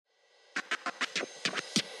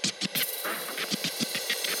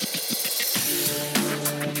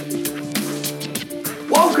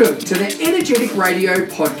Welcome to the Energetic Radio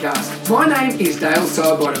Podcast. My name is Dale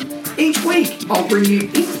Sidebottom. Each week, I'll bring you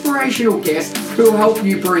inspirational guests who will help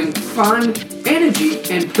you bring fun, energy,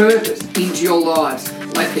 and purpose into your lives.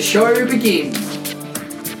 Let the show begin.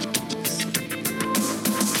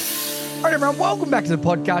 All right, everyone, welcome back to the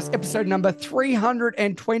podcast, episode number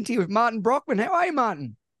 320 with Martin Brockman. How are you,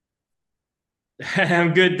 Martin?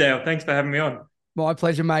 I'm good, Dale. Thanks for having me on. My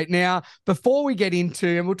pleasure, mate. Now, before we get into,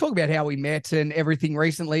 and we'll talk about how we met and everything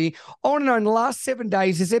recently, I want to know, in the last 7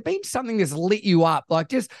 days, has there been something that's lit you up? Like,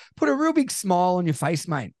 just put a real big smile on your face,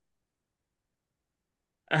 mate.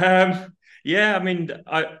 Yeah, I mean,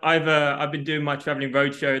 I've been doing my traveling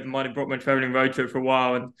roadshow, the Martin Brockman traveling roadshow for a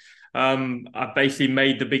while, and I basically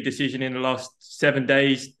made the big decision in the last 7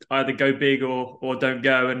 days, either go big or don't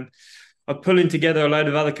go. And I'm pulling together a load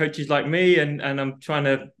of other coaches like me, and I'm trying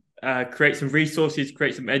to create some resources,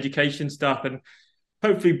 create some education stuff, and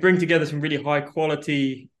hopefully bring together some really high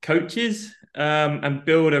quality coaches and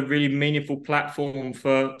build a really meaningful platform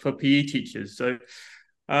for PE teachers. So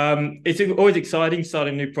it's always exciting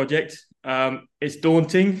starting a new project. It's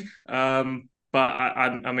daunting, but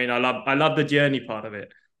I love the journey part of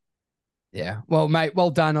it. Yeah, well, mate,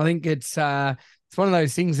 well done. I think it's one of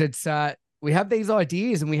those things that's we have these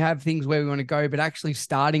ideas and we have things where we want to go, but actually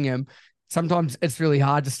starting them, sometimes it's really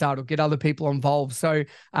hard to start or get other people involved. So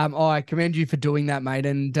I commend you for doing that, mate.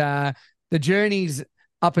 And the journey's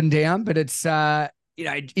up and down, but it's, try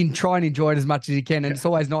and enjoy it as much as you can. And It's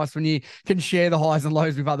always nice when you can share the highs and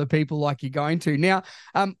lows with other people like you're going to. Now,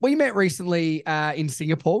 we met recently in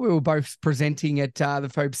Singapore. We were both presenting at the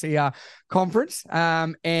FOBCR conference,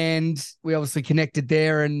 and we obviously connected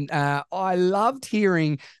there. And I loved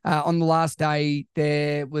hearing on the last day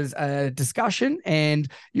there was a discussion, and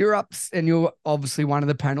you're obviously one of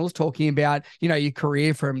the panels talking about your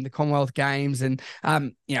career from the Commonwealth Games and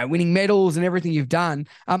winning medals and everything you've done.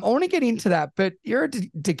 I want to get into that, but you're a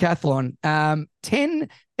decathlon. 10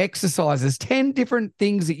 exercises, 10 different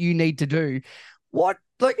things that you need to do.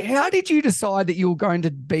 How did you decide that you were going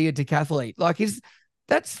to be a decathlete?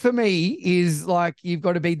 That's for me is like, you've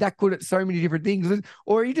got to be that good at so many different things,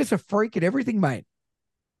 or are you just a freak at everything, mate?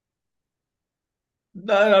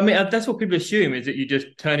 No, I mean, that's what people assume, is that you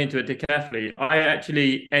just turn into a decathlete. I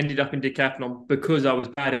actually ended up in decathlon because I was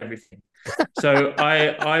bad at everything. So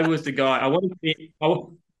I was the guy. I wanted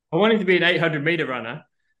to be an 800-meter runner.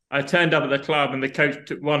 I turned up at the club and the coach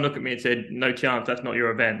took one look at me and said, "No chance, that's not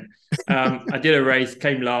your event." I did a race,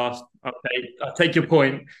 came last. I'll take your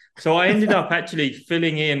point. So I ended up actually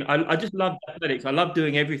filling in. I just loved athletics. I loved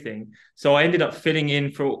doing everything. So I ended up filling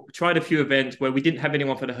in tried a few events where we didn't have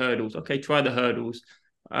anyone for the hurdles. Okay, try the hurdles.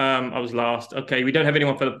 I was last. Okay, we don't have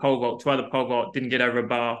anyone for the pole vault. Try the pole vault. Didn't get over a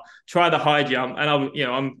bar. Try the high jump. And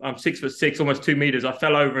I'm 6'6", almost 2 meters. I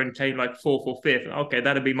fell over and came like fourth or fifth. Okay,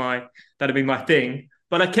 that'd be my thing.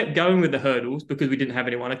 But I kept going with the hurdles because we didn't have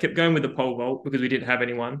anyone. I kept going with the pole vault because we didn't have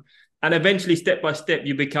anyone. And eventually, step by step,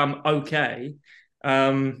 you become okay.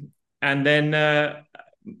 And then, I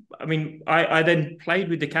then played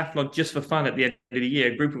with decathlon just for fun at the end of the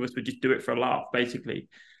year. A group of us would just do it for a laugh, basically.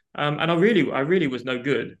 And I really was no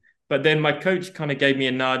good. But then my coach kind of gave me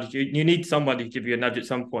a nudge. You need somebody to give you a nudge at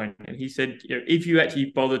some point. And he said, if you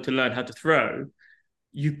actually bother to learn how to throw,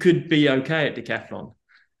 you could be okay at decathlon.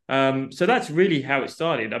 So that's really how it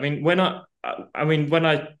started. I mean, when I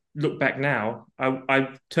look back now, I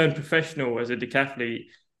turned professional as a decathlete,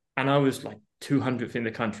 and I was like 200th in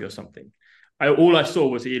the country or something. All I saw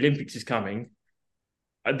was the Olympics is coming.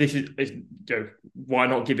 This is why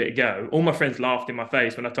not give it a go? All my friends laughed in my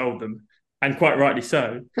face when I told them, and quite rightly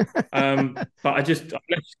so. But I left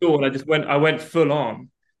school and I went full on,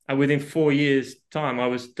 and within 4 years' time, I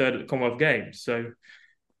was third at the Commonwealth Games. So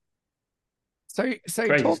crazy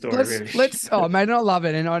story, really. Oh man, I love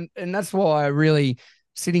it, and that's why I really,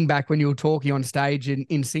 sitting back when you were talking on stage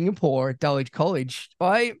in Singapore at Dulwich College,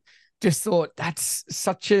 I just thought that's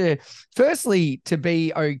such a, firstly, to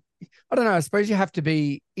be, I don't know, I suppose you have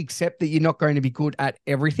to accept that you're not going to be good at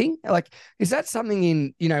everything. Like, is that something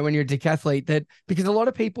in, when you're a decathlete, that, because a lot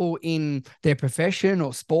of people in their profession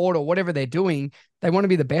or sport or whatever they're doing, they want to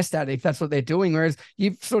be the best at it if that's what they're doing. Whereas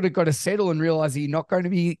you've sort of got to settle and realize that you're not going to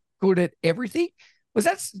be good at everything.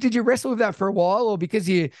 Did you wrestle with that for a while, or because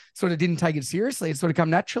you sort of didn't take it seriously, it sort of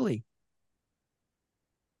come naturally?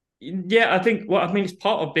 Yeah, I think, it's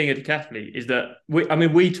part of being a decathlete is that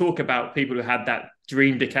we talk about people who had that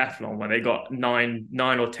dream decathlon when they got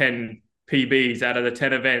nine or 10 PBs out of the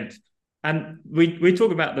 10 events. And we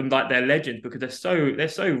talk about them like they're legends because they're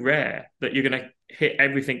so rare that you're going to hit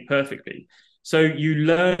everything perfectly. So you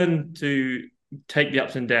learn to take the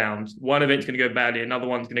ups and downs. One event's going to go badly, another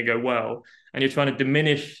one's going to go well, and you're trying to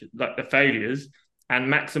diminish like the failures and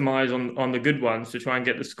maximize on the good ones to try and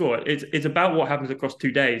get the score. It's about what happens across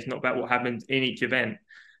 2 days, not about what happens in each event.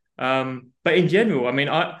 But in general, I mean,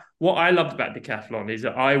 what I loved about decathlon is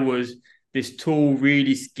that I was this tall,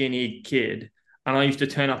 really skinny kid, and I used to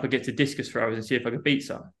turn up against the discus throwers and see if I could beat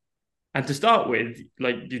some. And to start with,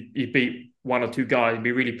 like you beat one or two guys and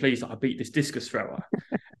be really pleased that I beat this discus thrower.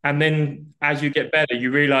 And then as you get better,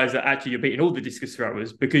 you realize that actually you're beating all the discus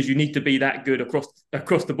throwers because you need to be that good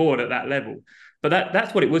across the board at that level. But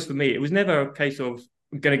that's what it was for me. It was never a case of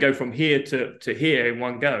going to go from here to here in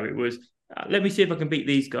one go. It was, let me see if I can beat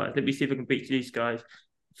these guys. Let me see if I can beat these guys.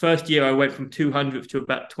 First year, I went from 200th to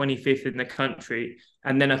about 25th in the country.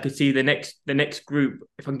 And then I could see the next group.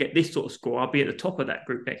 If I can get this sort of score, I'll be at the top of that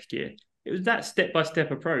group next year. It was that step-by-step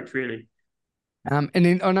approach, really. And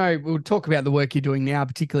then I know we'll talk about the work you're doing now,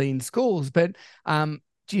 particularly in schools, but do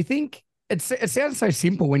you think it sounds so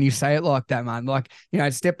simple when you say it like that, man? Like,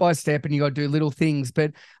 step by step and you got to do little things.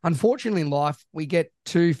 But unfortunately in life, we get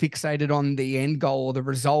too fixated on the end goal or the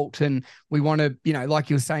result. And we want to, like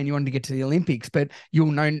you were saying, you wanted to get to the Olympics, but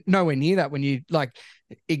you'll know nowhere near that when you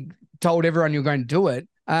told everyone you're going to do it.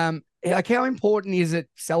 Like, how important is it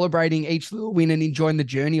celebrating each little win and enjoying the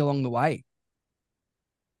journey along the way?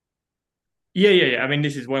 Yeah. I mean,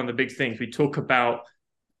 this is one of the big things. We talk about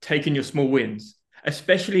taking your small wins,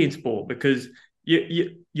 especially in sport, because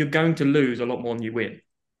you're going to lose a lot more than you win.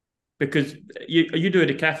 Because you do a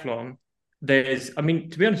decathlon,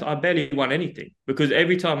 to be honest, I barely won anything because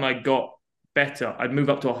every time I got better, I'd move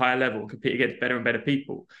up to a higher level, compete against better and better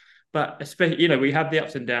people. But especially, we have the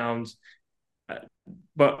ups and downs.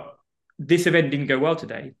 But this event didn't go well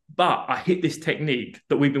today, but I hit this technique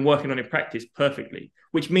that we've been working on in practice perfectly,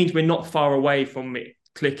 which means we're not far away from it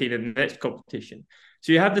clicking in the next competition.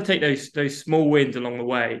 So you have to take those small wins along the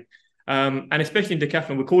way. And especially in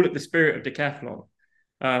decathlon, we call it the spirit of decathlon,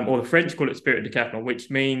 or the French call it spirit of decathlon,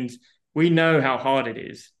 which means we know how hard it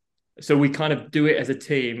is. So we kind of do it as a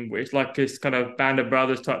team, where it's like this kind of band of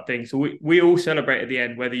brothers type thing. So we all celebrate at the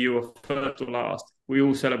end, whether you were first or last. We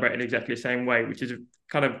all celebrate in exactly the same way, which is a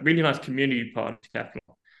kind of really nice community part of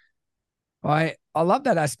decathlon. I love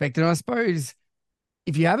that aspect. And I suppose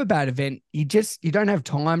if you have a bad event, you don't have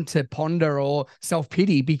time to ponder or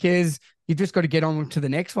self-pity because you've just got to get on to the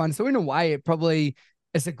next one. So in a way,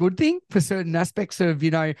 it's a good thing for certain aspects of,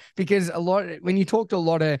 because when you talk to a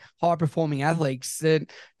lot of high performing athletes, that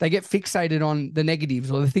they get fixated on the negatives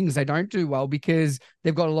or the things they don't do well because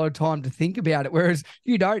they've got a lot of time to think about it. Whereas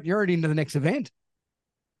you don't, you're already into the next event.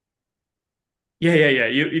 Yeah.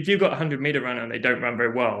 If you've got a 100-meter runner and they don't run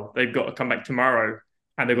very well, they've got to come back tomorrow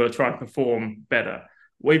and they've got to try and perform better.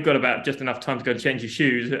 We've got about just enough time to go and change your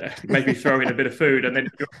shoes, maybe throw in a bit of food, and then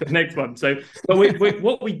go to the next one. So, but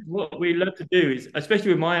what we love to do is, especially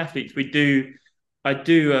with my athletes, I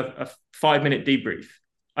do a 5-minute debrief.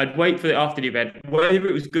 I'd wait for after the event, whether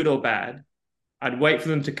it was good or bad. I'd wait for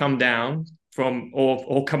them to come down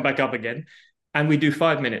or come back up again. And we do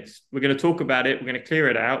 5 minutes. We're going to talk about it. We're going to clear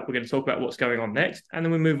it out. We're going to talk about what's going on next. And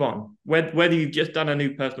then we move on. Whether you've just done a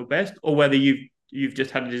new personal best or whether you've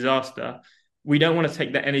just had a disaster, we don't want to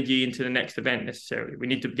take that energy into the next event necessarily. We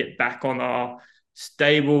need to get back on our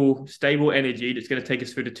stable energy that's going to take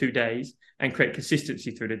us through the 2 days and create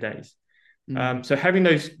consistency through the days. So having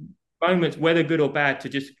those moments, whether good or bad, to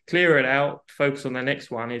just clear it out, focus on the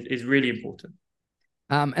next one is really important.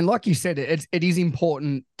 And like you said, it is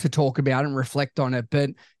important to talk about and reflect on it,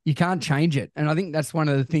 but you can't change it. And I think that's one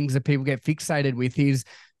of the things that people get fixated with is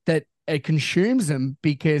that it consumes them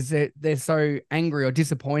because they're so angry or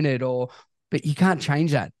disappointed but you can't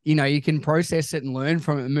change that. You can process it and learn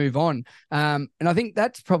from it and move on. And I think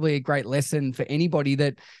that's probably a great lesson for anybody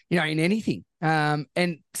that, in anything.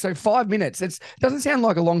 And so 5 minutes, it doesn't sound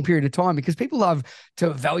like a long period of time because people love to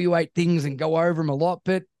evaluate things and go over them a lot.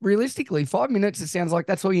 But realistically, 5 minutes, it sounds like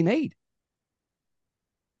that's all you need.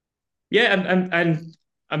 Yeah. And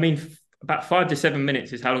I mean, about 5 to 7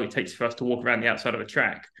 minutes is how long it takes for us to walk around the outside of a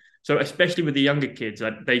track. So especially with the younger kids,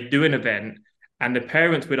 they do an event and the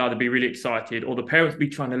parents would either be really excited or the parents would be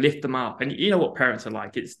trying to lift them up. And you know what parents are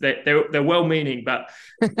like. They're well-meaning, but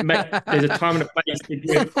there's a time and a place to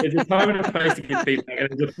give. There's a time and a place to give feedback, and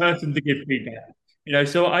there's a person to give feedback.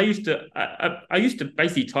 So I used to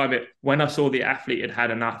basically time it when I saw the athlete had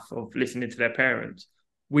enough of listening to their parents.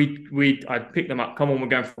 I'd pick them up. Come on, we're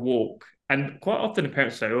going for a walk. And quite often the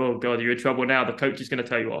parents say, "Oh God, you're in trouble now. The coach is going to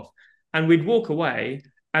tell you off." And we'd walk away,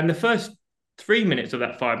 and the first 3 minutes of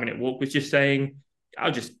that 5-minute walk was just saying,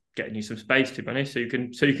 I'll just getting you some space, to be honest, so you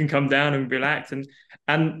can come down and relax.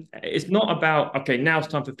 And it's not about, okay, now it's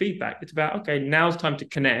time for feedback. It's about, okay, now it's time to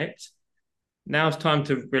connect. Now it's time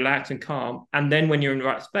to relax and calm. And then when you're in the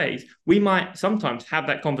right space, we might sometimes have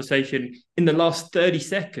that conversation in the last 30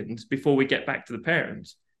 seconds before we get back to the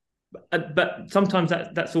parents. But sometimes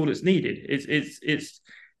that's all that's needed.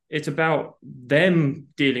 It's about them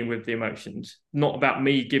dealing with the emotions, not about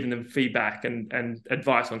me giving them feedback and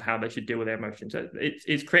advice on how they should deal with their emotions.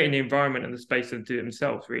 It's creating the environment and the space to do it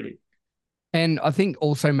themselves, really. And I think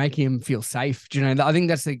also making them feel safe. Do you know, I think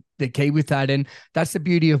that's the key with that. And that's the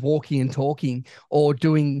beauty of walking and talking or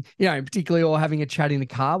doing, you know, particularly or having a chat in the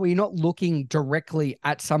car where you're not looking directly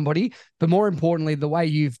at somebody. But more importantly, the way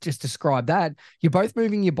you've just described that, you're both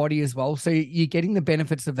moving your body as well. So you're getting the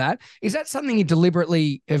benefits of that. Is that something you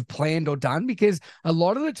deliberately have planned or done? Because a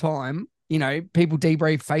lot of the time, you know, people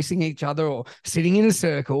debrief facing each other or sitting in a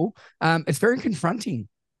circle. It's very confronting.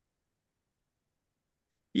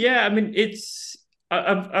 Yeah, I mean,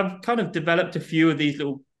 I've kind of developed a few of these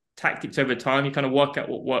little tactics over time. You kind of work out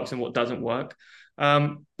what works and what doesn't work.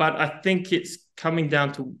 But I think it's coming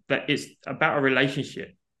down to that it's about a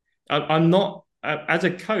relationship. I'm not as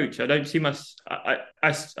a coach. I don't see my.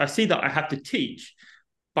 I see that I have to teach,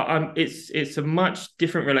 but it's a much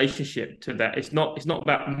different relationship to that. It's not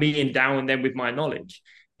about me endowing them with my knowledge.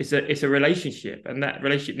 It's a relationship, and that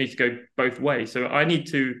relationship needs to go both ways. So I need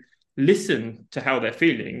to listen to how they're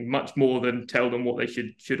feeling much more than tell them what they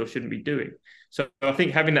should or shouldn't be doing. So I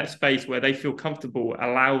think having that space where they feel comfortable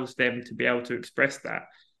allows them to be able to express that.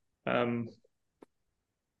 And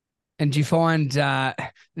do you find, and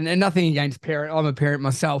nothing against parent, I'm a parent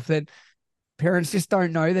myself, that parents just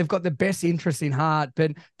don't know. They've got the best interest in heart,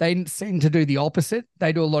 but they seem to do the opposite.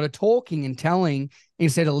 They do a lot of talking and telling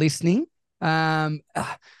instead of listening.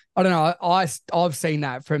 I don't know. I've seen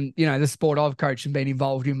that from, you know, the sport I've coached and been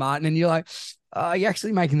involved in, Martin, and you're like, you're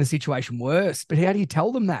actually making the situation worse. But how do you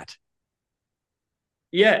tell them that?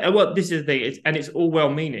 Yeah, well, this is the thing, it's all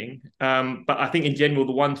well-meaning, but I think in general,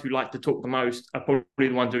 the ones who like to talk the most are probably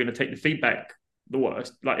the ones who are going to take the feedback the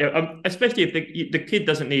worst. Like, especially if the kid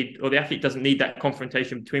doesn't need or the athlete doesn't need that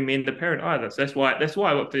confrontation between me and the parent either. So that's why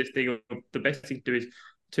I work for this thing. The best thing to do is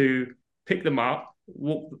to pick them up,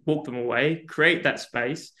 walk them away, create that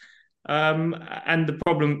space, and the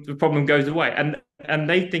problem goes away. And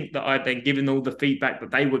they think that I've then given all the feedback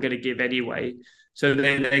that they were going to give anyway. So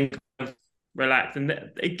then kind of relax, and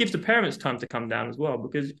it gives the parents time to come down as well,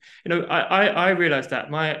 because you know I realized that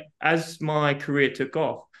as my career took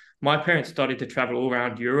off, my parents started to travel all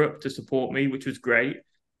around Europe to support me, which was great.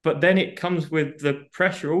 But then it comes with the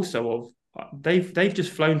pressure also of they've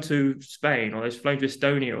just flown to Spain or they've flown to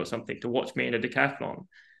Estonia or something to watch me in a decathlon,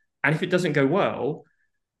 and if it doesn't go well,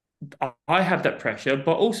 I have that pressure,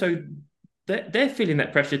 but also they're feeling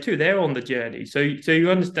that pressure too. They're on the journey, so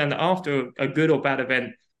you understand that after a good or bad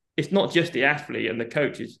event, it's not just the athlete and the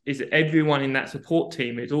coaches; is everyone in that support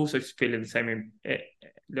team is also feeling the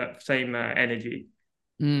same energy.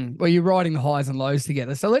 Well, you're riding the highs and lows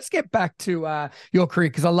together. So let's get back to your career,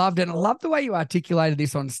 because I loved it. And I love the way you articulated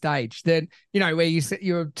this on stage. That, you know, where you're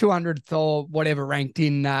 200th or whatever ranked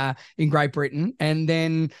in Great Britain, and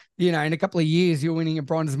then, you know, in a couple of years you're winning a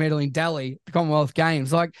bronze medal in Delhi, the Commonwealth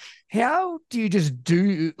Games. Like, how do you just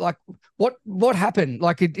do? Like, what happened?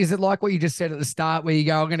 Like, is it like what you just said at the start, where you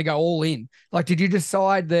go, I'm going to go all in? Like, did you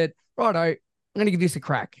decide that, righto, I'm going to give this a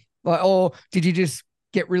crack? Like, or did you just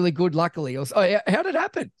get really good, luckily? Or how did it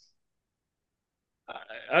happen?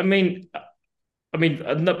 I mean,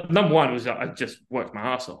 number one was I just worked my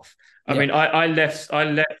ass off. I Yep. mean, I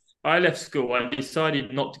left school. I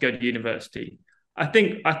decided not to go to university. I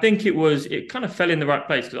think it kind of fell in the right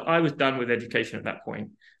place because I was done with education at that point.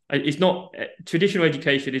 It's not traditional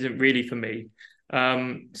education isn't really for me.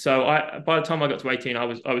 So by the time I got to 18, I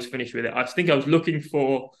was finished with it. I think I was looking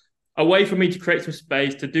for a way for me to create some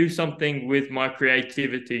space to do something with my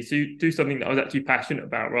creativity, to do something that I was actually passionate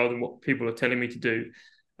about rather than what people are telling me to do.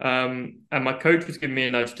 And my coach was giving me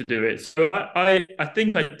a nudge to do it. So I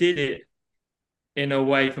think I did it in a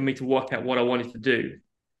way for me to work out what I wanted to do.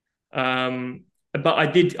 But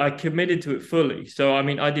I committed to it fully. So I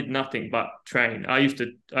mean, I did nothing but train. I used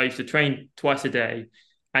to train twice a day,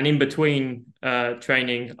 and in between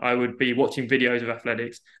training, I would be watching videos of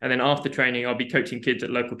athletics, and then after training, I'll be coaching kids at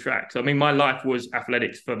local tracks. So I mean, my life was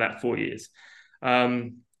athletics for that 4 years,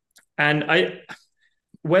 and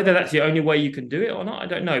whether that's the only way you can do it or not, I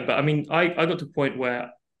don't know. But I mean, I got to a point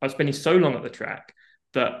where I was spending so long at the track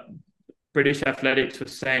that British Athletics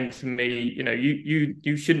was saying to me, you know,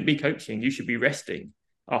 you shouldn't be coaching. You should be resting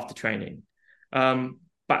after training. But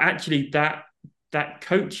actually, that that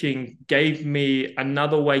coaching gave me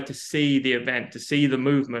another way to see the event, to see the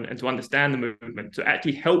movement, and to understand the movement. So it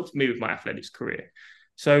actually helped me with my athletics career.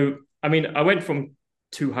 So, I mean, I went from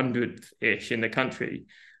 200-ish in the country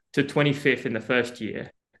to 25th in the first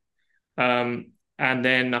year. And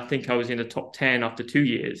then I think I was in the top 10 after 2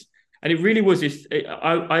 years. And it really was this,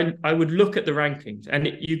 I would look at the rankings, and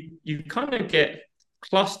you kind of get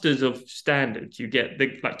clusters of standards. You get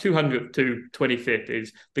the like 200th to 25th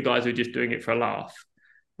is the guys who are just doing it for a laugh,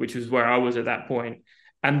 which was where I was at that point.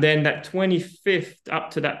 And then that 25th up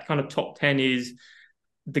to that kind of top 10 is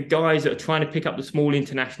the guys that are trying to pick up the small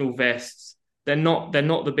international vests. They're not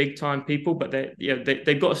the big time people, but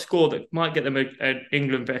they've got a score that might get them an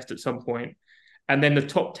England vest at some point. And then the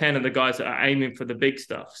top 10 are the guys that are aiming for the big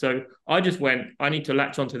stuff. So I just went, I need to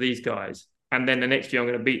latch onto these guys. And then the next year I'm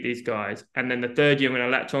going to beat these guys. And then the third year I'm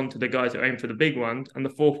going to latch on to the guys that aim for the big ones. And the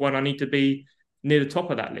fourth one, I need to be near the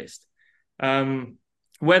top of that list.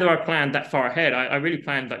 Whether I planned that far ahead, I really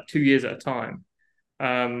planned like 2 years at a time.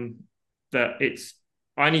 I had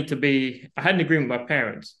an agreement with my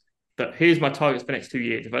parents that here's my targets for the next 2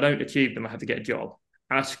 years. If I don't achieve them, I have to get a job.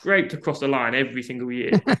 And I scraped across the line every single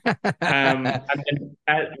year. And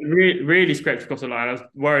really scraped across the line. I was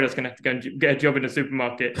worried I was going to have to go and get a job in the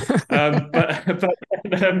supermarket.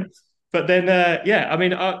 But then, I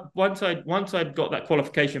mean, once I'd got that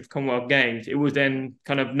qualification for Commonwealth Games, it was then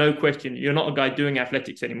kind of no question. You're not a guy doing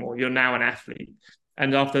athletics anymore. You're now an athlete.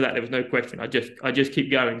 And after that, there was no question. I just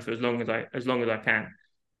keep going for as long as I can.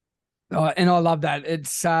 Oh, and I love that.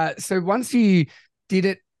 It's so once you did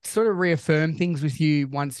it, sort of reaffirm things with you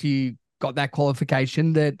once you got that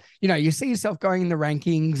qualification that, you know, you see yourself going in the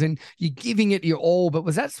rankings and you're giving it your all. But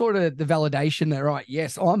was that sort of the validation that, right,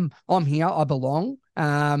 yes, I'm here, I belong?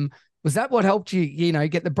 Was that what helped you, you know,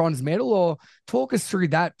 get the bronze medal? Or talk us through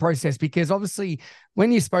that process? Because obviously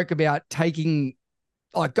when you spoke about taking,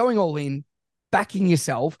 like going all in, backing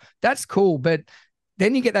yourself, that's cool. But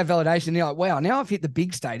then you get that validation. And you're like, wow, now I've hit the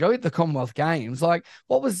big stage. I hit the Commonwealth Games. Like,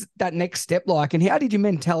 what was that next step like? And how did your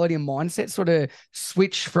mentality and mindset sort of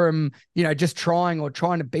switch from, you know, just trying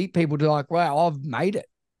to beat people to like, wow, I've made it?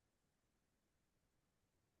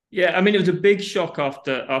 Yeah, I mean, it was a big shock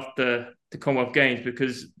after the Commonwealth Games,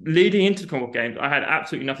 because leading into the Commonwealth Games, I had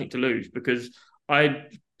absolutely nothing to lose, because a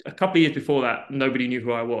couple of years before that, nobody knew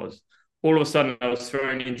who I was. All of a sudden, I was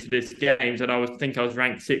thrown into this games, and I was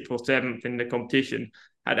ranked 6th or 7th in the competition.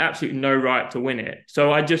 Had absolutely no right to win it.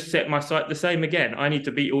 So I just set my sight the same again. I need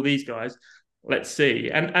to beat all these guys. Let's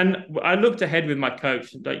see. And I looked ahead with my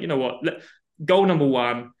coach, like, you know what? Goal number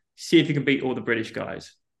 1, see if you can beat all the British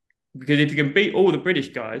guys. Because if you can beat all the British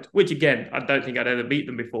guys, which again, I don't think I'd ever beat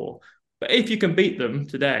them before, but if you can beat them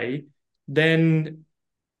today, then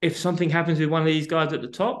if something happens with one of these guys at the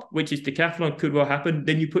top, which is decathlon, could well happen,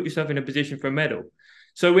 then you put yourself in a position for a medal.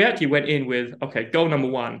 So we actually went in with, okay, goal number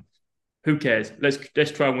 1, who cares?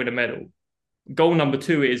 Let's try and win a medal. Goal number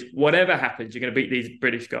 2 is, whatever happens, you're going to beat these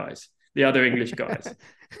British guys, the other English guys,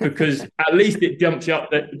 because at least it jumps you up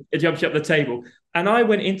the table. And I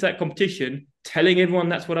went into that competition telling everyone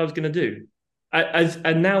that's what I was going to do.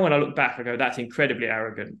 And now when I look back, I go, that's incredibly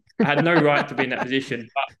arrogant. I had no right to be in that position.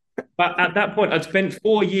 But at that point, I'd spent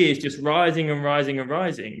 4 years just rising and rising and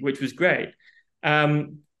rising, which was great.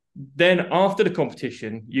 Then after the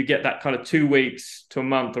competition, you get that kind of 2 weeks to a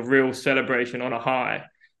month of real celebration on a high.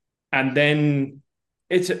 And then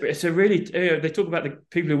it's a really, they talk about the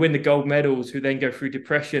people who win the gold medals who then go through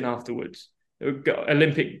depression afterwards,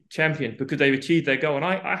 Olympic champions, because they've achieved their goal. And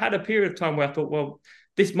I had a period of time where I thought, well,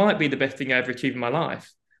 this might be the best thing I ever achieved in my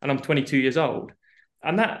life. And I'm 22 years old.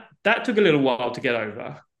 And that took a little while to get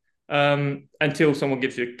over. Until someone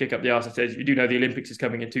gives you a kick up the arse and says, you do know the Olympics is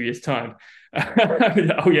coming in 2 years' time.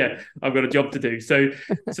 Oh yeah, I've got a job to do. So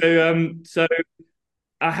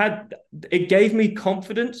it gave me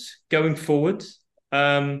confidence going forward.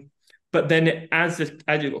 But then as it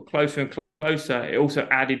got closer and closer, it also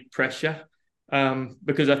added pressure.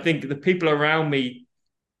 Because I think the people around me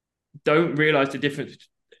don't realize the difference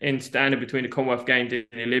in standard between the Commonwealth Games and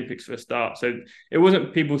the Olympics for a start. So it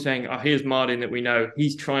wasn't people saying, oh, here's Martin that we know.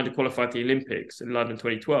 He's trying to qualify for the Olympics in London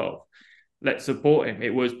 2012. Let's support him.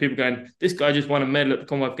 It was people going, this guy just won a medal at the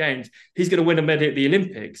Commonwealth Games. He's going to win a medal at the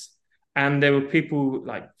Olympics. And there were people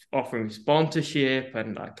like offering sponsorship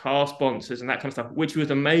and like car sponsors and that kind of stuff, which was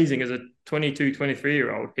amazing as a 22,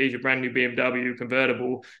 23-year-old. Here's your brand new BMW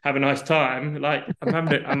convertible. Have a nice time. Like I'm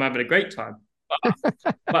having a great time.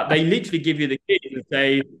 But they literally give you the keys and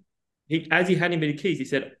say, as he handed me the keys, he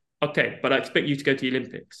said, okay, but I expect you to go to the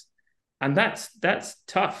Olympics. And that's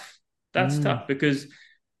tough. That's tough, because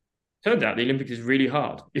Turns out the Olympics is really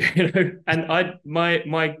hard, you know. And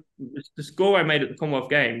the score I made at the Commonwealth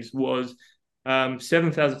Games was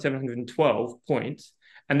 7,712 points,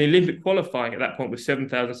 and the Olympic qualifying at that point was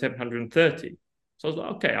 7,730. So I was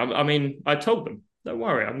like, okay. I mean, I told them, don't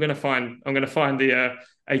worry, I'm going to find the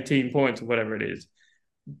 18 points or whatever it is.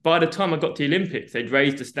 By the time I got to the Olympics, they'd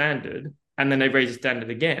raised the standard, and then they raised the standard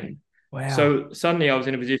again. Wow. So suddenly I was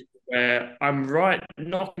in a position where I'm right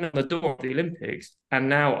knocking on the door of the Olympics, and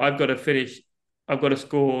now I've got to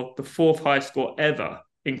score the fourth highest score ever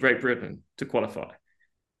in Great Britain to qualify.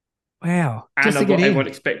 Wow. And Just to I've get got in. everyone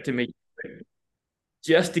expecting me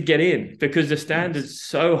just to get in because the Yes. standard's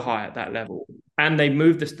so high at that level. And they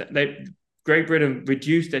moved Great Britain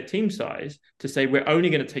reduced their team size to say we're only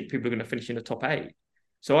going to take people who are going to finish in the top 8.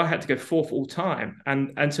 So I had to go fourth all time.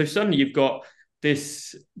 And so suddenly you've got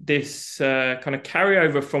this kind of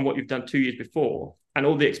carryover from what you've done 2 years before and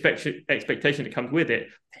all the expectation that comes with it,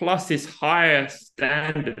 plus this higher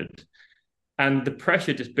standard, and the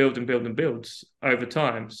pressure just builds and builds and builds over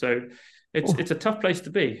time. So Oh, it's a tough place to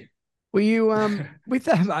be. were you with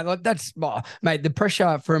that? Like, that's mate. The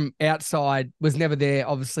pressure from outside was never there.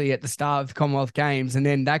 Obviously, at the start of the Commonwealth Games, and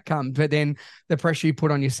then that comes, but then the pressure you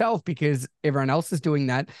put on yourself because everyone else is doing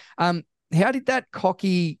that. How did that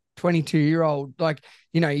cocky 22-year-old, like,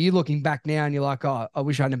 you looking back now and you're like, oh, I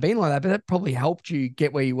wish I hadn't been like that, but that probably helped you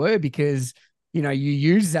get where you were because you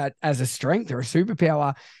use that as a strength or a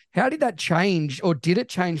superpower. How did that change, or did it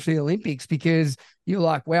change for the Olympics? Because you're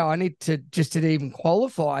like, wow, I need to just to even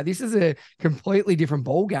qualify. This is a completely different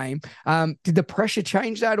ball game. Did the pressure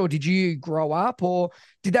change that, or did you grow up, or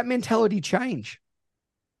did that mentality change?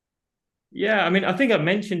 Yeah, I mean, I think I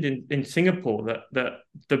mentioned in Singapore that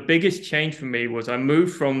the biggest change for me was I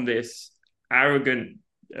moved from this arrogant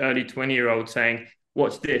early 20-year-old saying,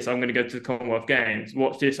 watch this, I'm going to go to the Commonwealth Games,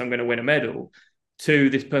 watch this, I'm going to win a medal, to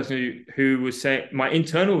this person who was saying, my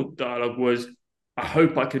internal dialogue was, I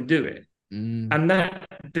hope I can do it. Mm. And that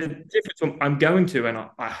the difference from I'm going to and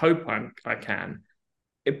I hope I can,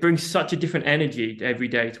 it brings such a different energy every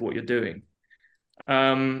day to what you're doing.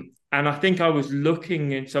 And I think I was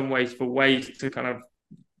looking in some ways for ways to kind of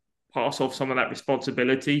pass off some of that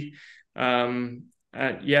responsibility. That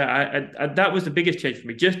was the biggest change for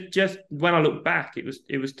me. Just when I look back,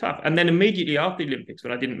 it was tough. And then immediately after the Olympics,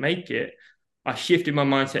 when I didn't make it, I shifted my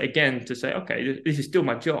mindset again to say, okay, this is still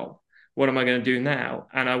my job. What am I going to do now?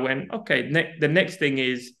 And I went, okay, the next thing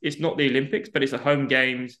is it's not the Olympics, but it's the home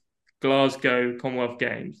games, Glasgow Commonwealth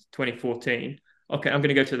Games 2014. Okay, I'm going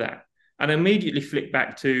to go to that. And I immediately flicked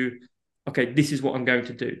back to, okay, this is what I'm going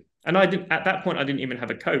to do. And I didn't at that point, I didn't even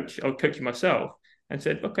have a coach. I was coaching myself and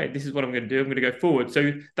said, okay, this is what I'm going to do. I'm going to go forward.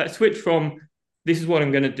 So that switch from this is what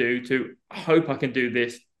I'm going to do to I hope I can do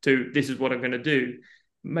this to this is what I'm going to do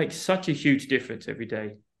makes such a huge difference every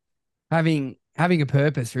day. Having a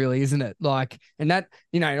purpose, really, isn't it? Like, and that,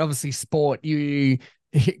 obviously sport, you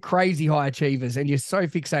hit crazy high achievers and you're so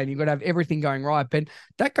fixated, you've got to have everything going right. But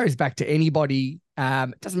that goes back to anybody.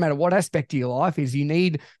 It doesn't matter what aspect of your life is, you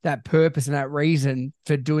need that purpose and that reason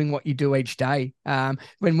for doing what you do each day.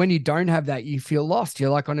 When you don't have that, you feel lost.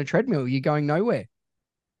 You're like on a treadmill, you're going nowhere.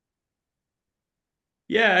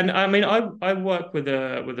 Yeah, and I mean, I work with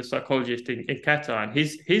a psychologist in Qatar, and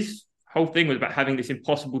his whole thing was about having this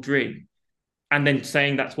impossible dream, and then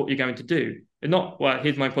saying that's what you're going to do. And not, well,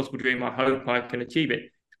 here's my impossible dream. I hope I can achieve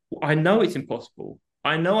it. I know it's impossible.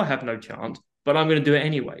 I know I have no chance, but I'm going to do it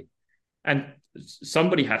anyway. And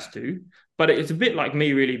somebody has to. But it's a bit like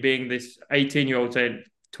me really being this 18-year-old saying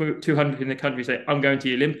 200 in the country say, I'm going to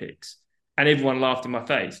the Olympics. And everyone laughed in my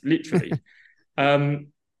face, literally. But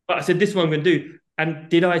I said, this is what I'm going to do. And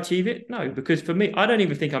did I achieve it? No, because for me, I don't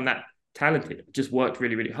even think I'm that talented. I just worked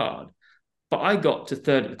really, really hard. But I got to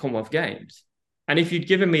third at the Commonwealth Games. And if you'd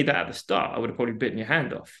given me that at the start, I would have probably bitten your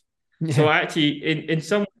hand off. So Yeah. I actually, in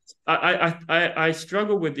some, I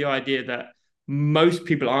struggle with the idea that most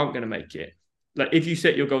people aren't going to make it. Like if you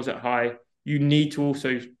set your goals at high, you need to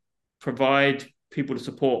also provide people to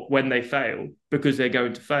support when they fail because they're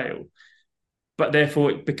going to fail. But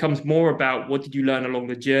therefore, it becomes more about what did you learn along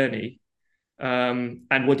the journey,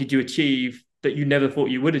 and what did you achieve that you never thought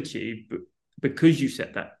you would achieve because you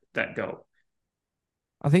set that goal.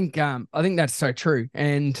 I think that's so true.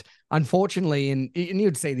 And unfortunately, and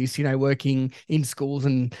you'd see this, working in schools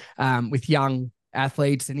and with young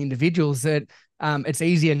athletes and individuals that it's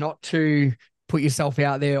easier not to put yourself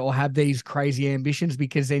out there or have these crazy ambitions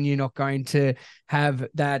because then you're not going to have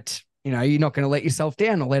that you're not going to let yourself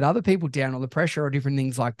down or let other people down or the pressure or different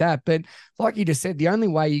things like that. But like you just said, the only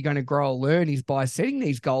way you're going to grow or learn is by setting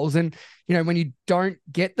these goals. And, when you don't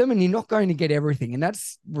get them, and you're not going to get everything, and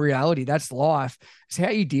that's reality, that's life, it's how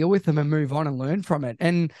you deal with them and move on and learn from it.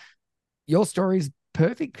 And your story's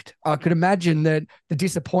perfect. I could imagine that the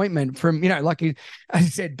disappointment from, like I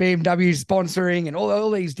said, BMW sponsoring and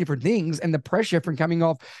all these different things, and the pressure from coming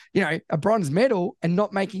off, a bronze medal and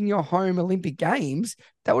not making your home Olympic Games,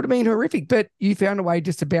 that would have been horrific. But you found a way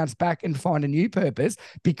just to bounce back and find a new purpose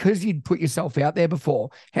because you'd put yourself out there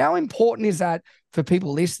before. How important is that for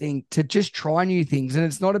people listening to just try new things? And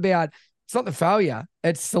it's not the failure,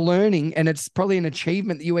 it's the learning, and it's probably an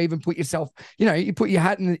achievement that you even put yourself, you put your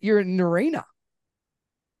hat in, you're in an arena.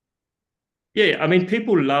 Yeah, I mean,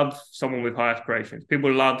 people love someone with high aspirations.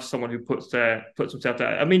 People love someone who puts themselves out.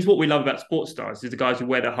 I mean, it's what we love about sports stars, is the guys who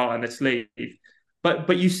wear their heart on their sleeve.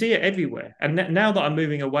 But you see it everywhere. And now that I'm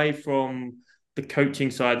moving away from the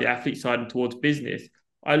coaching side, the athlete side, and towards business,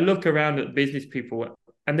 I look around at business people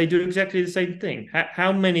and they do exactly the same thing.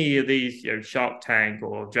 How many of these, Shark Tank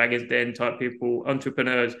or Dragon's Den type people,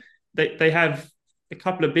 entrepreneurs, they have a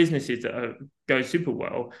couple of businesses that are going super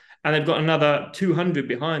well, and they've got another 200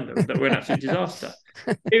 behind them that were an absolute disaster.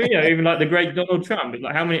 Even like the great Donald Trump,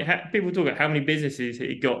 like people talk about how many businesses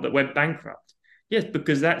he got that went bankrupt. Yes,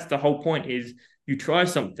 because that's the whole point: is you try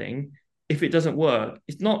something. If it doesn't work,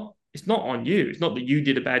 it's not on you. It's not that you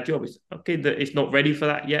did a bad job. It's okay that it's not ready for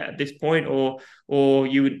that yet at this point, or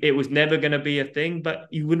it was never going to be a thing, but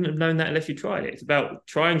you wouldn't have known that unless you tried it. It's about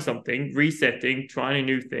trying something, resetting, trying a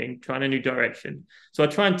new thing, trying a new direction. So I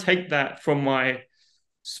try and take that from my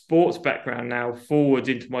sports background now forwards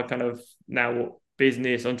into my kind of now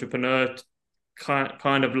business entrepreneur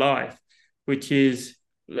kind of life, which is,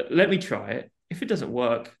 let me try it. If it doesn't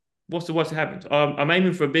work, what's the worst that happens? I'm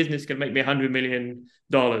aiming for a business can make me $100 million.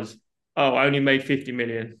 Oh, I only made 50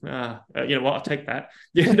 million. You know what? I'll take that.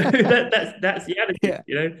 That's the attitude.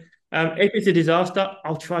 Yeah. If it's a disaster,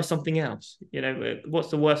 I'll try something else.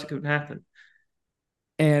 What's the worst that could happen?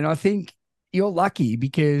 And I think you're lucky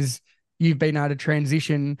because you've been able to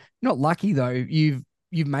transition. Not lucky though. You've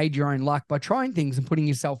made your own luck by trying things and putting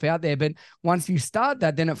yourself out there. But once you start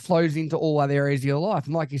that, then it flows into all other areas of your life.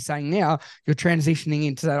 And like you're saying now, you're transitioning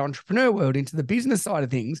into that entrepreneur world, into the business side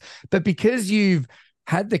of things. But because you've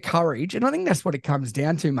had the courage, and I think that's what it comes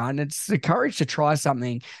down to, Martin, it's the courage to try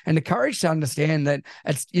something and the courage to understand that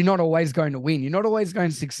you're not always going to win. You're not always going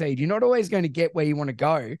to succeed. You're not always going to get where you want to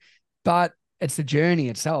go, but it's the journey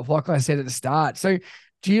itself, like I said at the start. So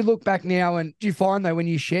do you look back now and do you find though when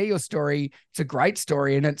you share your story, it's a great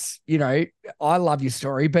story and it's, I love your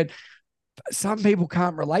story, but some people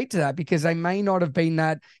can't relate to that because they may not have been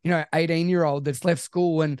that, 18-year-old that's left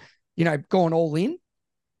school and, gone all in?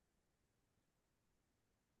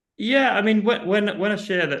 Yeah, I mean, when I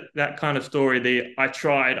share that kind of story, I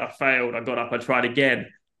tried, I failed, I got up, I tried again.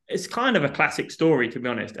 It's kind of a classic story, to be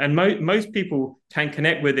honest. And most people can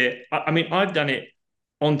connect with it. I mean, I've done it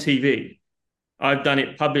on TV. I've done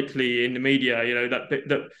it publicly in the media,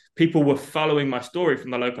 that people were following my story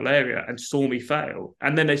from the local area and saw me fail.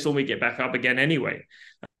 And then they saw me get back up again anyway.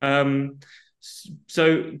 But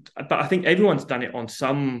I think everyone's done it on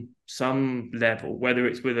some level, whether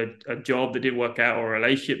it's with a job that didn't work out, or a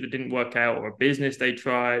relationship that didn't work out, or a business they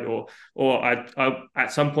tried, or I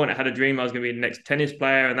at some point I had a dream I was going to be the next tennis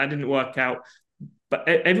player and that didn't work out. But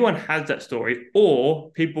everyone has that story, or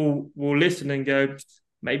people will listen and go,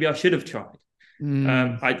 maybe I should have tried.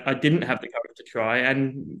 I didn't have the courage to try,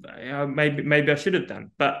 and maybe I should have done.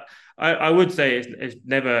 But I would say it's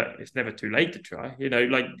never too late to try.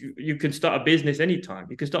 Like you can start a business anytime.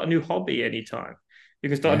 You can start a new hobby anytime. You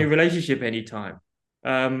can start a new relationship anytime.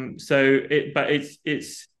 But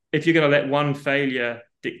it's if you're going to let one failure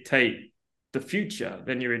dictate the future,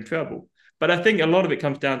 then you're in trouble. But I think a lot of it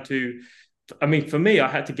comes down to, I mean, for me, I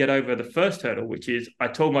had to get over the first hurdle, which is I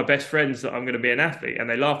told my best friends that I'm going to be an athlete, and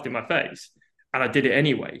they laughed in my face. And I did it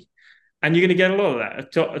anyway. And you're going to get a lot of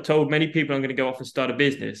that. I told many people I'm going to go off and start a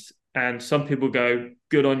business. And some people go,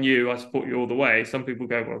 good on you. I support you all the way. Some people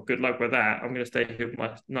go, well, good luck with that. I'm going to stay here with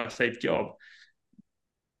my nice, safe job.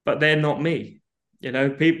 But they're not me.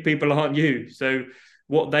 People aren't you. So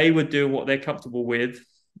what they would do, what they're comfortable with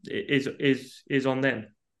is on them.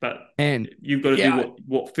 But you've got to do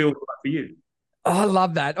what feels right for you. I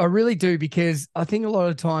love that. I really do, because I think a lot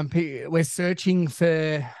of the time we're searching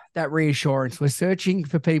for that reassurance. We're searching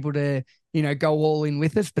for people to go all in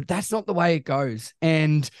with us, but that's not the way it goes.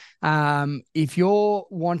 And if you're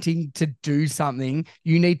wanting to do something,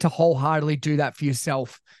 you need to wholeheartedly do that for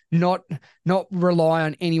yourself, not rely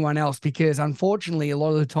on anyone else, because unfortunately a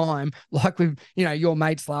lot of the time, like with, your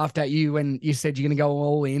mates laughed at you when you said you're going to go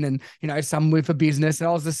all in, and, some with a business. And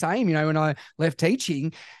I was the same, when I left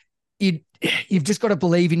teaching, you've just got to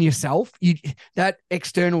believe in yourself. That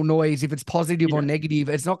external noise, if it's positive or negative,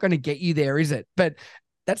 it's not going to get you there, is it? But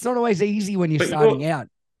that's not always easy when you're starting out.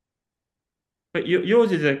 But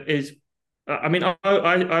yours is. I mean,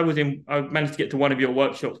 I managed to get to one of your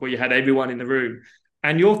workshops where you had everyone in the room,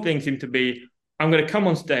 and your thing seemed to be, I'm going to come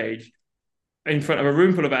on stage in front of a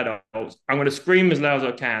room full of adults. I'm going to scream as loud as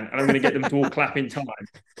I can, and I'm going to get them to all clap in time.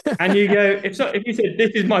 And you go, if you said,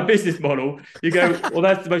 this is my business model, you go, well,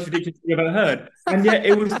 that's the most ridiculous thing I've ever heard. And yet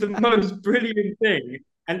it was the most brilliant thing.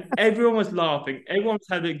 And everyone was laughing. Everyone was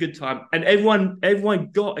having a good time. And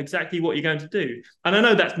everyone got exactly what you're going to do. And I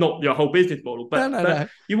know that's not your whole business model, but, No.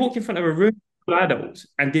 You walked in front of a room full of adults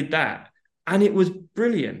and did that. And it was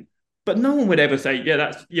brilliant. But no one would ever say, yeah,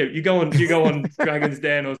 that's, you go on Dragon's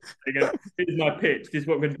Den or something, here's my pitch, this is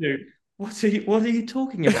what we're going to do. What are you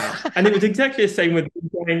talking about? And it was exactly the same with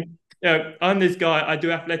saying, I'm this guy, I do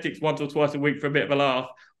athletics once or twice a week for a bit of a laugh.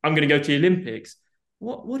 I'm going to go to the Olympics.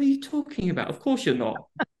 What are you talking about? Of course you're not.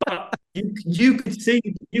 But you could see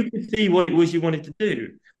what it was you wanted to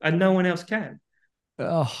do, and no one else can.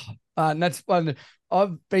 Oh, and that's one.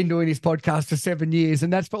 I've been doing this podcast for 7 years,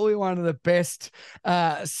 and that's probably one of the best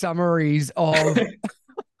summaries of.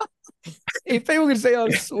 If people can see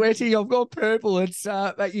I'm sweating, I've got purple. It's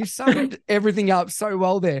that you summed everything up so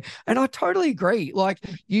well there, and I totally agree. Like,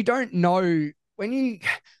 you don't know when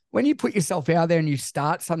you put yourself out there and you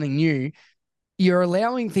start something new, you're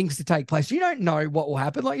allowing things to take place. You don't know what will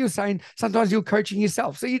happen. Like you're saying, sometimes you're coaching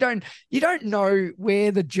yourself. So you don't know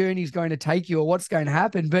where the journey is going to take you or what's going to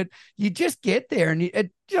happen, but you just get there and you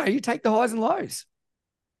take the highs and lows.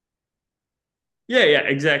 Yeah,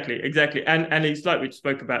 exactly. And it's like we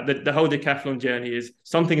spoke about, the whole decathlon journey is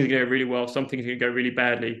some things are going to go really well, some things are going to go really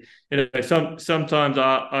badly. Sometimes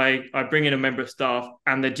I bring in a member of staff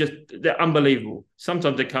and they're unbelievable.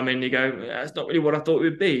 Sometimes they come in and you go, that's not really what I thought it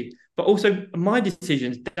would be. But also my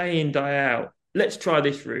decisions day in, day out. Let's try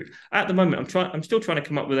this route. At the moment, I'm still trying to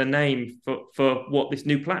come up with a name for what this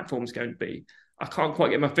new platform is going to be. I can't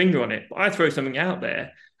quite get my finger on it, but I throw something out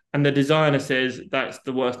there. And the designer says, that's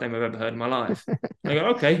the worst name I've ever heard in my life. I go,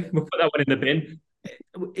 okay, we'll put that one in the bin.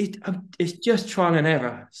 It's just trial and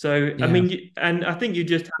error. So, yeah. I mean, and I think you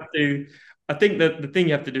just have to, I think that the thing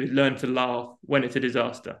you have to do is learn to laugh when it's a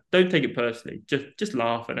disaster. Don't take it personally. Just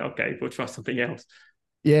laugh and, okay, we'll try something else.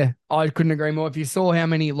 Yeah, I couldn't agree more. If you saw how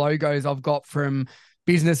many logos I've got from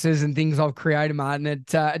businesses and things I've created, Martin, at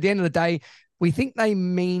the end of the day, we think they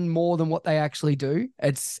mean more than what they actually do.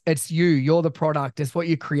 It's you're the product. It's what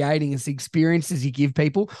you're creating. It's the experiences you give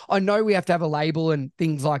people. I know we have to have a label and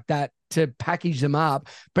things like that to package them up,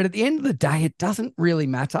 but at the end of the day, it doesn't really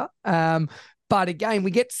matter. But again,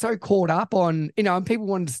 we get so caught up on, and people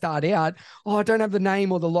want to start out, I don't have the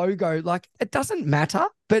name or the logo. Like, it doesn't matter,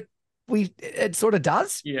 but it sort of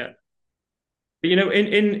does. Yeah. But,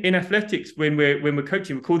 in athletics, when we're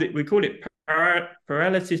coaching, we call it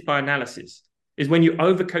paralysis by analysis. Is when you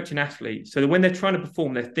overcoach an athlete, so that when they're trying to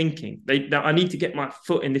perform, they're thinking, I need to get my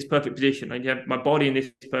foot in this perfect position. I need to have my body in this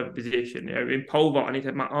perfect position. In pole vault, I need to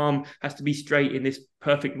have my arm has to be straight in this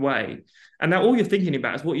perfect way. And now all you're thinking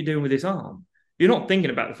about is what you're doing with this arm. You're not thinking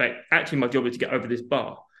about the fact, actually, my job is to get over this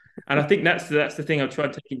bar. And I think that's the thing I've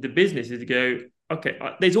tried to take into business is to go, okay,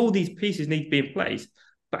 there's all these pieces need to be in place,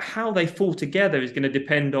 but how they fall together is going to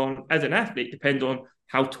depend on, as an athlete, depend on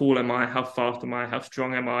how tall am I, how fast am I, how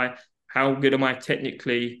strong am I, how good am I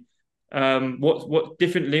technically? What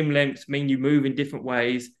different limb lengths mean you move in different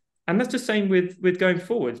ways, and that's the same with going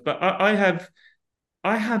forwards. But I have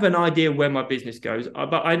an idea where my business goes,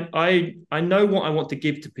 but I know what I want to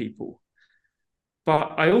give to people.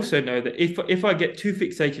 But I also know that if I get too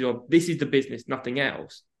fixated on this is the business, nothing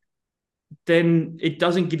else, then it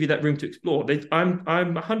doesn't give you that room to explore. I'm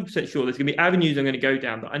 100% sure there's going to be avenues I'm going to go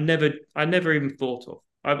down that I never even thought of.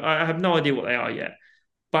 I have no idea what they are yet.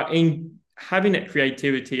 But in having that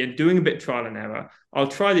creativity and doing a bit of trial and error, I'll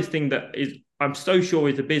try this thing that I'm so sure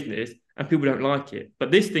is a business and people don't like it.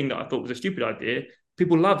 But this thing that I thought was a stupid idea,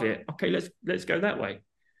 people love it. Okay, let's go that way.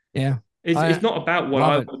 Yeah. It's not about what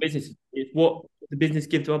I want the business, it's what the business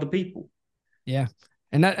gives to other people. Yeah.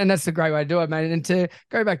 And that's a great way to do it, mate. And to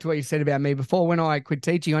go back to what you said about me before, when I quit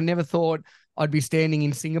teaching, I never thought I'd be standing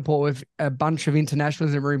in Singapore with a bunch of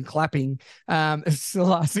internationals in a room clapping. It's the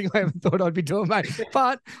last thing I ever thought I'd be doing, mate.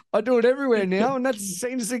 But I do it everywhere now, and that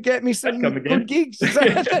seems to get me some good gigs. So,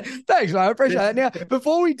 thanks, mate. I appreciate that. Now,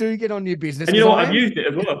 before we do get on your business, and you know what? I've used it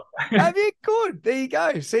as well. have you? Good. There you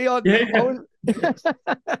go. See, I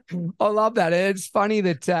love that. It's funny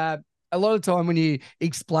that a lot of time when you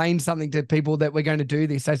explain something to people that we're going to do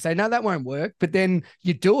this, they say, no, that won't work. But then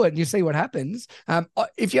you do it and you see what happens.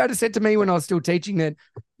 If you had said to me when I was still teaching that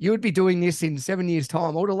you would be doing this in 7 years'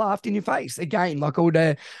 time, I would have laughed in your face again. Like I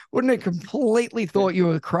wouldn't have completely thought you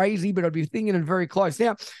were crazy, but I'd be thinking it very close.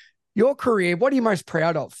 Now, your career, what are you most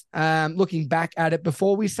proud of? Looking back at it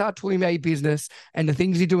before we start talking about your business and the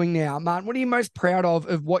things you're doing now, Martin, what are you most proud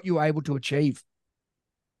of what you were able to achieve?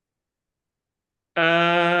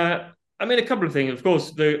 I mean, a couple of things. Of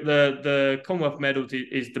course, the Commonwealth medals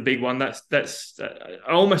is the big one. That's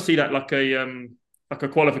I almost see that like a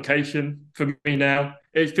qualification for me now.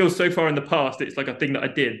 It feels so far in the past. It's like a thing that I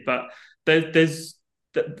did, but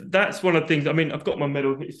that's one of the things. I mean, I've got my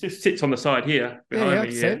medal. It just sits on the side here behind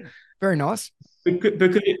me. Yeah, very nice.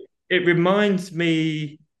 Because it reminds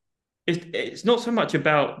me. It's not so much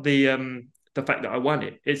about the fact that I won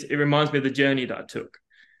it. It reminds me of the journey that I took.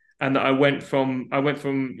 And that I went from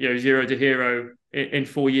zero to hero in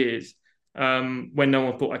 4 years when no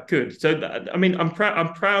one thought I could. So I mean, I'm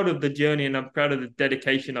proud of the journey and I'm proud of the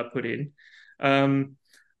dedication I put in.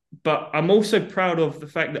 But I'm also proud of the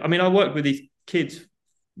fact that I worked with these kids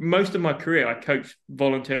most of my career. I coached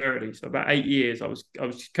voluntarily, so about 8 years I was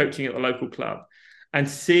coaching at the local club, and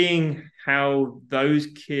seeing how those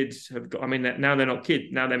kids have got. I mean, now they're not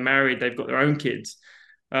kids. Now they're married. They've got their own kids.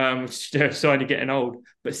 Which they're starting to getting old,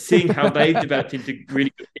 but seeing how they've developed into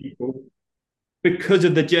really good people because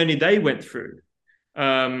of the journey they went through.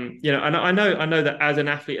 And I know that as an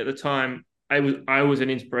athlete at the time, I was an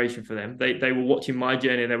inspiration for them. They were watching my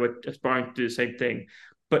journey and they were aspiring to do the same thing.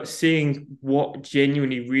 But seeing what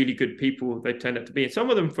genuinely really good people they turned out to be, and some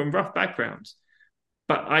of them from rough backgrounds,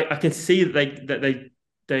 but I can see that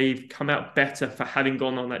they've come out better for having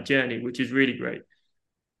gone on that journey, which is really great.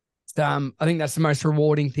 I think that's the most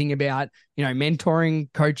rewarding thing about, mentoring,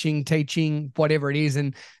 coaching, teaching, whatever it is.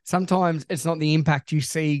 And sometimes it's not the impact you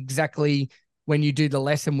see exactly when you do the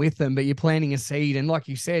lesson with them, but you're planting a seed. And like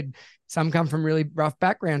you said, some come from really rough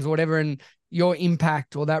backgrounds or whatever. And your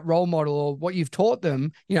impact or that role model or what you've taught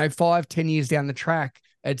them, 5-10 years down the track,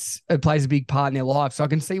 it plays a big part in their life. So I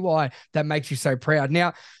can see why that makes you so proud.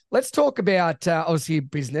 Now, let's talk about obviously your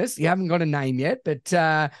business. You haven't got a name yet, but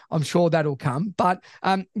I'm sure that'll come. But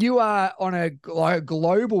you are on a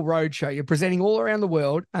global roadshow. You're presenting all around the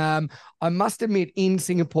world. I must admit, in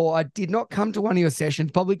Singapore, I did not come to one of your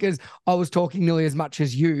sessions, probably because I was talking nearly as much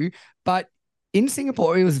as you. But in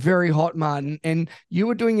Singapore, it was very hot, Martin, and you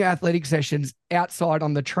were doing your athletic sessions outside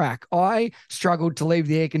on the track. I struggled to leave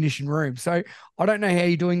the air-conditioned room. So I don't know how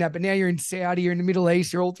you're doing that, but now you're in Saudi, you're in the Middle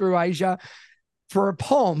East, you're all through Asia. For a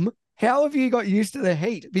POM, how have you got used to the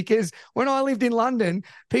heat? Because when I lived in London,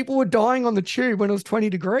 people were dying on the tube when it was 20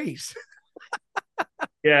 degrees.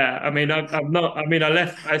 Yeah, I mean, I'm not. I mean,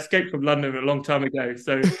 I escaped from London a long time ago.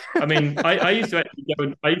 So, I mean, I used to actually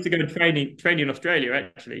go. I used to go and train in Australia.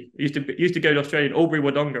 Actually, I used to go to Australia, in Albury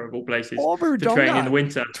Wodonga of all places, Albury to train in the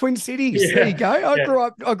winter. Twin Cities. Yeah. There you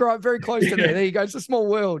go. I grew up very close to there. There you go. It's a small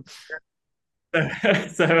world.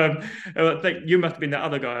 So I think you must have been that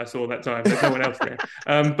other guy I saw that time. There's no one else there.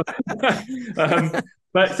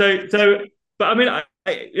 But I mean,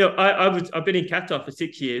 I've been in Qatar for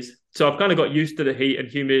 6 years, so I've kind of got used to the heat and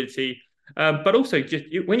humidity. But also,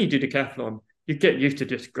 when you do decathlon, you get used to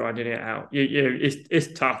just grinding it out.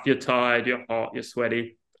 It's tough. You're tired. You're hot. You're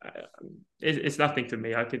sweaty. It's nothing to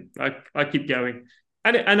me. I keep going,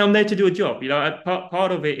 and I'm there to do a job.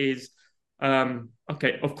 Part of it is.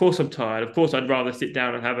 Okay, of course I'm tired. Of course I'd rather sit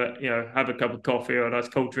down and have a cup of coffee or a nice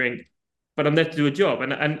cold drink, but I'm there to do a job.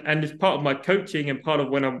 And as part of my coaching and part of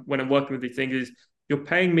when I'm working with these things is you're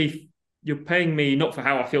paying me not for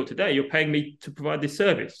how I feel today. You're paying me to provide this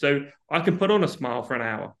service. So I can put on a smile for an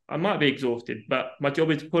hour. I might be exhausted, but my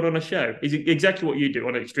job is to put on a show. It's exactly what you do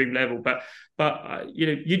on an extreme level. But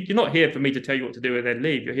you're not here for me to tell you what to do and then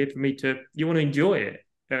leave. You're here for me you want to enjoy it.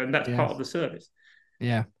 And that's part of the service.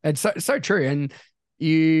 Yeah, it's so true. And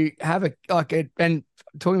you have and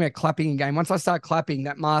talking about clapping again, once I start clapping,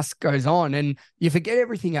 that mask goes on and you forget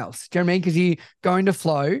everything else. Do you know what I mean? Because you go into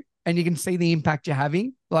flow and you can see the impact you're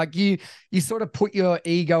having. Like you sort of put your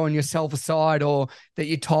ego and yourself aside, or that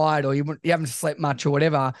you're tired, or you haven't slept much or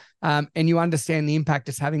whatever, and you understand the impact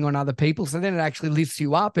it's having on other people. So then it actually lifts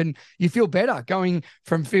you up and you feel better going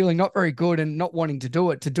from feeling not very good and not wanting to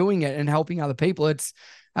do it to doing it and helping other people. It's,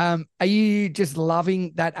 are you just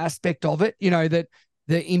loving that aspect of it? That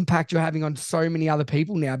the impact you're having on so many other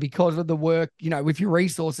people now because of the work, with your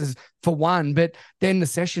resources for one, but then the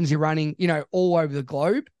sessions you're running, all over the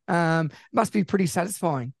globe, must be pretty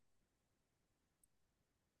satisfying.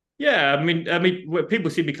 Yeah, when people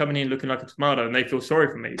see me coming in looking like a tomato and they feel sorry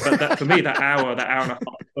for me. But for me, that hour and a half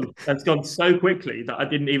has gone so quickly that I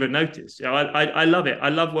didn't even notice. I love it. I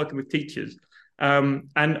love working with teachers. And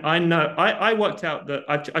I know I worked out that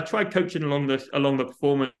I tried coaching along the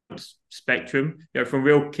performance spectrum, from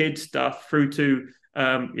real kid stuff through to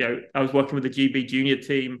I was working with the GB junior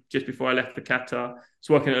team just before I left for Qatar. It's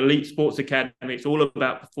working at Elite Sports Academy. It's all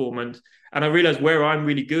about performance. And I realized where I'm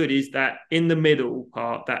really good is that in the middle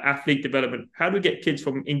part, that athlete development. How do we get kids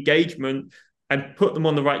from engagement and put them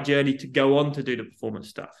on the right journey to go on to do the performance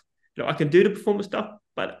stuff? I can do the performance stuff,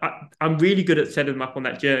 but I'm really good at setting them up on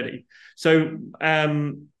that journey. So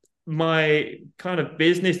my kind of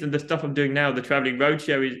business and the stuff I'm doing now, the traveling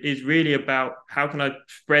roadshow, is really about how can I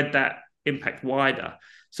spread that impact wider.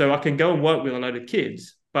 So I can go and work with a load of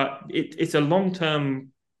kids, but it's a long-term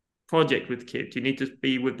project with kids. You need to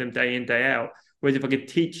be with them day in, day out. Whereas if I could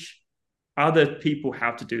teach other people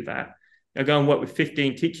how to do that, I go and work with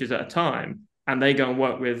 15 teachers at a time, and they go and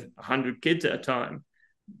work with 100 kids at a time.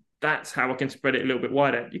 That's how I can spread it a little bit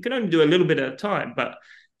wider. You can only do a little bit at a time, but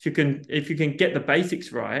if you can get the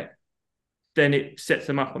basics right, then it sets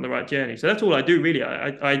them up on the right journey. So that's all I do, really.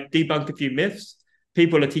 I debunk a few myths.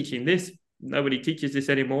 People are teaching this. Nobody teaches this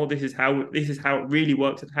anymore. This is how it really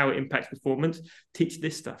works and how it impacts performance. Teach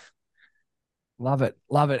this stuff. Love it.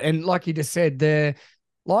 Love it. And like you just said, the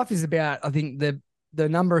life is about, I think, the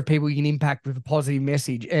number of people you can impact with a positive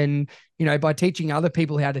message. And, by teaching other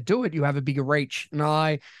people how to do it, you have a bigger reach. And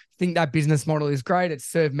I think that business model is great. It's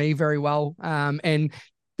served me very well. And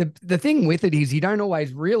the thing with it is you don't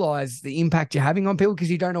always realize the impact you're having on people because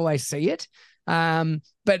you don't always see it.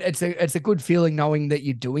 But it's a good feeling knowing that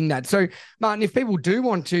you're doing that. So, Martin, if people do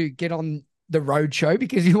want to get on the road show,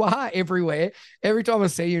 because you are everywhere, every time I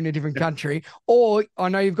see you in a different country, or I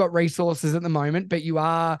know you've got resources at the moment, but you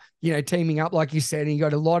are, teaming up, like you said, and you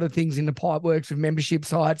got a lot of things in the pipe works with membership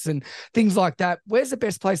sites and things like that. Where's the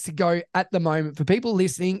best place to go at the moment for people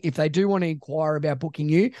listening if they do want to inquire about booking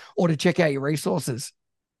you or to check out your resources?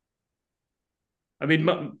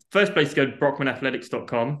 First place to go to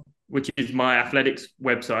brockmanathletics.com, which is my athletics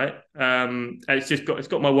website. And it's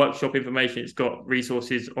got my workshop information. It's got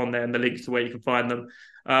resources on there and the links to where you can find them.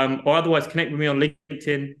 Or otherwise, connect with me on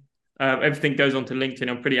LinkedIn. Everything goes onto LinkedIn.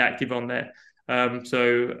 I'm pretty active on there.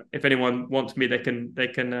 So if anyone wants me, they can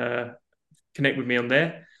connect with me on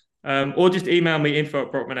there. Or just email me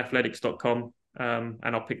info@brockmanathletics.com, and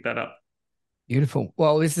I'll pick that up. Beautiful.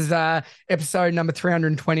 Well, this is episode number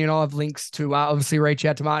 320, and I have links to obviously reach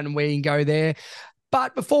out to Martin where you can go there.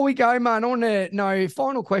 But before we go, Martin, I want to know,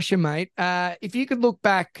 final question, mate. If you could look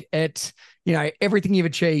back at, everything you've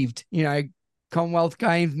achieved, Commonwealth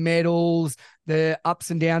Games, medals, the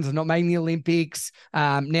ups and downs of not making the Olympics,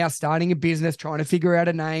 now starting a business, trying to figure out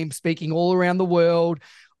a name, speaking all around the world,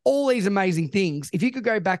 all these amazing things. If you could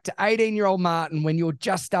go back to 18-year-old Martin when you're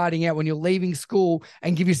just starting out, when you're leaving school,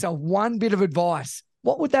 and give yourself one bit of advice,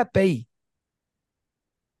 what would that be?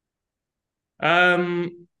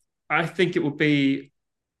 I think it would be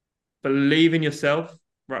believe in yourself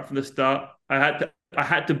right from the start. I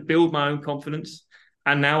had to build my own confidence,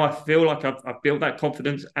 and now I feel like I've built that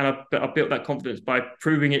confidence, and I've built that confidence by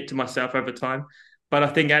proving it to myself over time. But I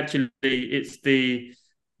think actually it's the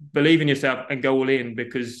believe in yourself and go all in,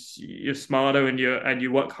 because you're smarter and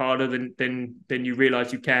you work harder than you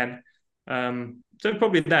realize you can. So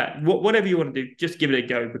probably that. Whatever you want to do, just give it a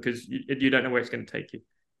go, because you don't know where it's going to take you.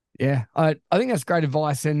 Yeah, I think that's great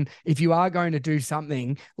advice. And if you are going to do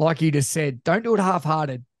something, like you just said, don't do it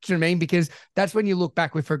half-hearted. Do you know what I mean? Because that's when you look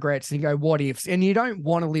back with regrets and you go, what ifs? And you don't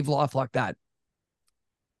want to live life like that.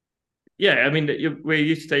 Yeah, we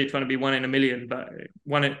used to say you're trying to be one in a million, but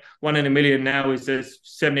one in a million now is there's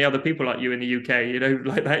 70 other people like you in the UK.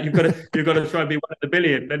 Like that. You've got to try and be one in a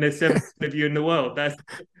billion. Then there's 7 of you in the world.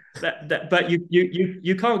 But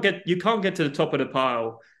you can't get to the top of the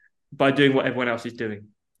pile by doing what everyone else is doing.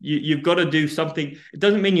 You've got to do something. It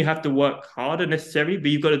doesn't mean you have to work harder necessarily, but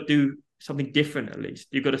you've got to do something different at least.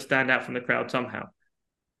 You've got to stand out from the crowd somehow.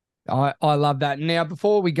 I love that. Now,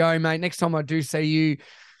 before we go, mate, next time I do see you,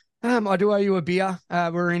 I do owe you a beer.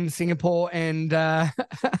 We're in Singapore, and I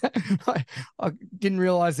didn't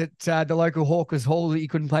realize that the local hawkers hall that you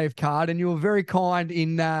couldn't play with card, and you were very kind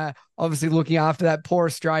in obviously looking after that poor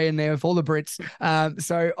Australian there with all the Brits.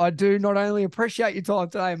 So I do not only appreciate your time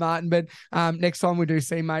today, Martin, but next time we do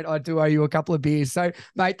see, mate, I do owe you a couple of beers. So,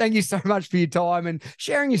 mate, thank you so much for your time and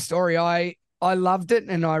sharing your story. I loved it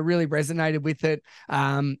and I really resonated with it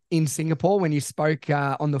in Singapore when you spoke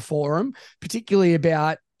on the forum, particularly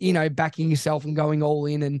about, backing yourself and going all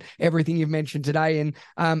in and everything you've mentioned today. And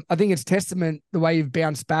I think it's testament the way you've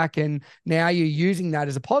bounced back and now you're using that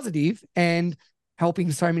as a positive and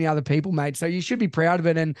helping so many other people, mate. So you should be proud of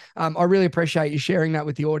it. And I really appreciate you sharing that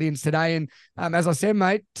with the audience today. And as I said,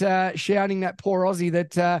 mate, shouting that poor Aussie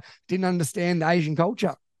that didn't understand the Asian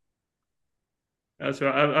culture. That's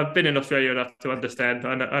right. I've been in Australia enough to understand.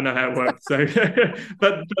 I know how it works. So,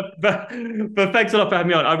 but thanks a lot for having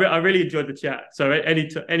me on. I really enjoyed the chat. So any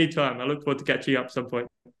time, I look forward to catching up at some point.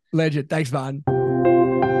 Legend. Thanks, man.